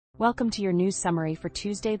Welcome to your news summary for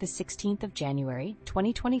Tuesday, the 16th of January,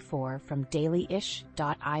 2024 from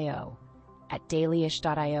dailyish.io. At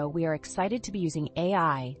dailyish.io, we are excited to be using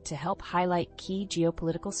AI to help highlight key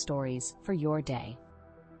geopolitical stories for your day.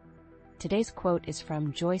 Today's quote is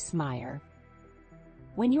from Joyce Meyer.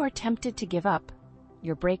 "When you are tempted to give up,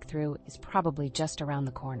 your breakthrough is probably just around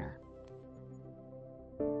the corner."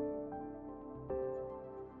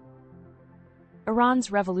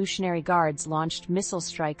 Iran's Revolutionary Guards launched missile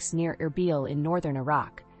strikes near Erbil in northern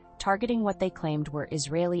Iraq, targeting what they claimed were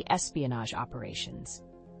Israeli espionage operations.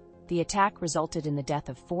 The attack resulted in the death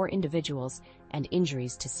of 4 individuals and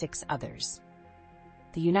injuries to 6 others.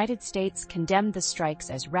 The United States condemned the strikes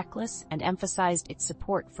as reckless and emphasized its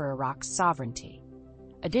support for Iraq's sovereignty.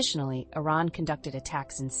 Additionally, Iran conducted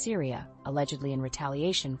attacks in Syria, allegedly in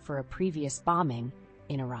retaliation for a previous bombing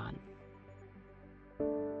in Iran.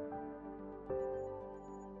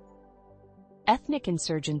 Ethnic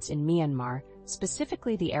insurgents in Myanmar,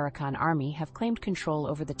 specifically the Arakan Army, have claimed control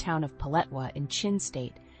over the town of Paletwa in Chin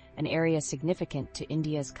State, an area significant to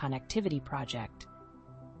India's connectivity project.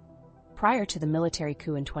 Prior to the military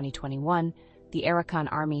coup in 2021, the Arakan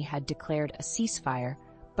Army had declared a ceasefire,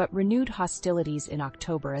 but renewed hostilities in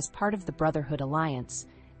October as part of the Brotherhood Alliance,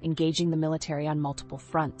 engaging the military on multiple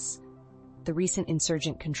fronts. The recent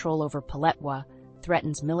insurgent control over Paletwa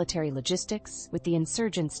threatens military logistics, with the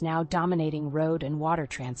insurgents now dominating road and water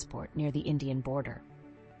transport near the Indian border.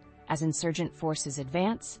 As insurgent forces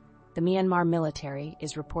advance, the Myanmar military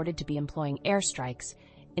is reported to be employing airstrikes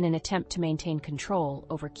in an attempt to maintain control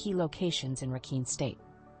over key locations in Rakhine State.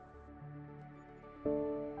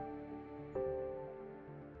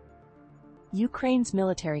 Ukraine's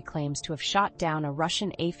military claims to have shot down a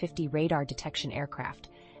Russian A-50 radar detection aircraft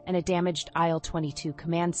and a damaged Il-22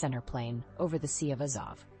 command center plane over the Sea of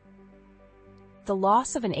Azov. The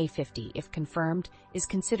loss of an A-50, if confirmed, is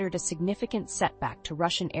considered a significant setback to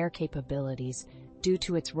Russian air capabilities due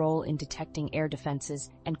to its role in detecting air defenses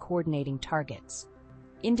and coordinating targets.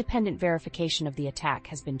 Independent verification of the attack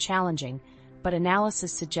has been challenging, but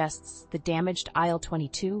analysis suggests the damaged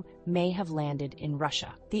Il-22 may have landed in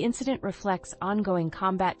Russia. The incident reflects ongoing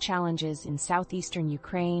combat challenges in southeastern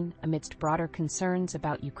Ukraine amidst broader concerns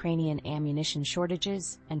about Ukrainian ammunition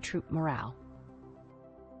shortages and troop morale.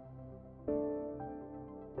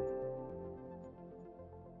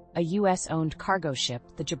 A U.S.-owned cargo ship,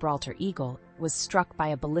 the Gibraltar Eagle, was struck by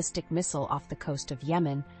a ballistic missile off the coast of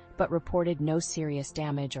Yemen, but reported no serious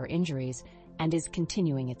damage or injuries and is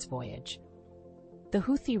continuing its voyage. The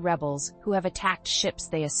Houthi rebels, who have attacked ships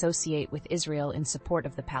they associate with Israel in support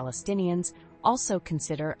of the Palestinians, also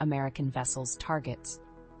consider American vessels targets.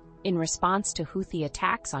 In response to Houthi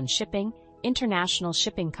attacks on shipping, international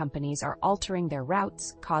shipping companies are altering their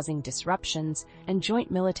routes, causing disruptions, and joint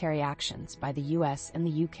military actions by the US and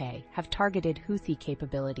the UK have targeted Houthi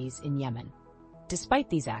capabilities in Yemen. Despite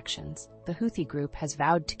these actions, the Houthi group has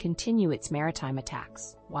vowed to continue its maritime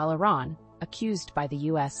attacks, while Iran, accused by the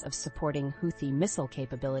U.S. of supporting Houthi missile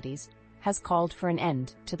capabilities, has called for an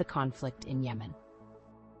end to the conflict in Yemen.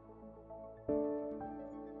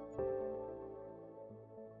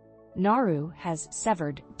 Nauru has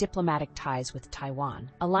severed diplomatic ties with Taiwan,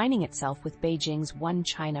 aligning itself with Beijing's One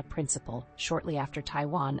China principle shortly after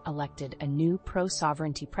Taiwan elected a new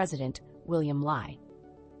pro-sovereignty president, William Lai.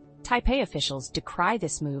 Taipei officials decry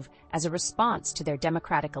this move as a response to their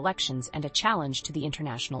democratic elections and a challenge to the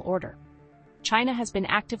international order. China has been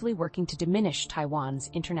actively working to diminish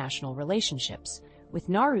Taiwan's international relationships, with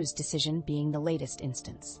Nauru's decision being the latest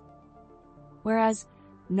instance. Whereas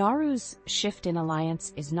Nauru's shift in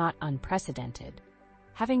alliance is not unprecedented,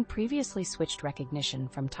 having previously switched recognition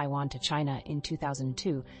from Taiwan to China in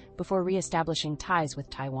 2002 before re-establishing ties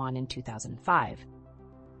with Taiwan in 2005.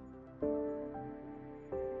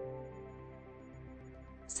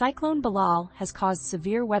 Cyclone Bilal has caused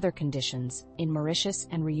severe weather conditions in Mauritius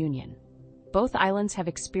and Reunion. Both islands have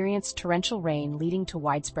experienced torrential rain leading to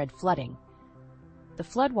widespread flooding. The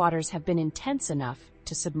floodwaters have been intense enough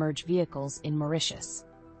to submerge vehicles in Mauritius.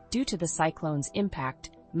 Due to the cyclone's impact,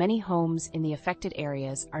 many homes in the affected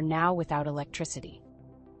areas are now without electricity.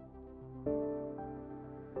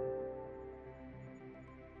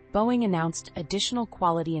 Boeing announced additional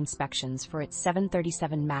quality inspections for its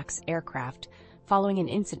 737 MAX aircraft following an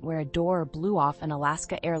incident where a door blew off an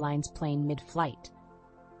Alaska Airlines plane mid-flight.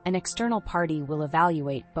 An external party will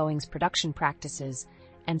evaluate Boeing's production practices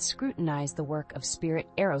and scrutinize the work of Spirit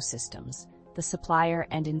Aerosystems, the supplier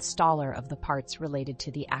and installer of the parts related to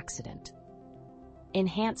the accident.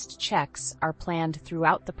 Enhanced checks are planned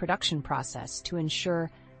throughout the production process to ensure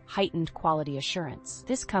heightened quality assurance.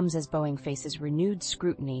 This comes as Boeing faces renewed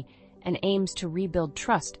scrutiny and aims to rebuild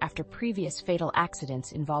trust after previous fatal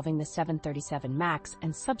accidents involving the 737 MAX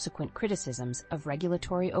and subsequent criticisms of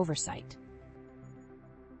regulatory oversight.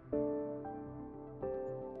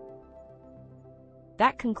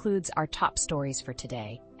 That concludes our top stories for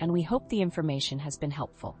today, and we hope the information has been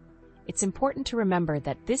helpful. It's important to remember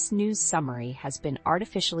that this news summary has been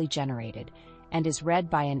artificially generated and is read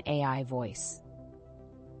by an AI voice.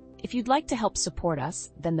 If you'd like to help support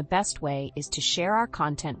us, then the best way is to share our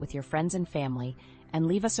content with your friends and family and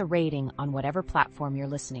leave us a rating on whatever platform you're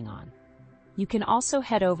listening on. You can also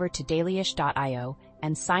head over to dailyish.io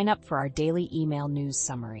and sign up for our daily email news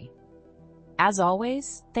summary. As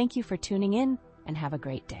always, thank you for tuning in and have a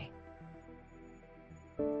great day.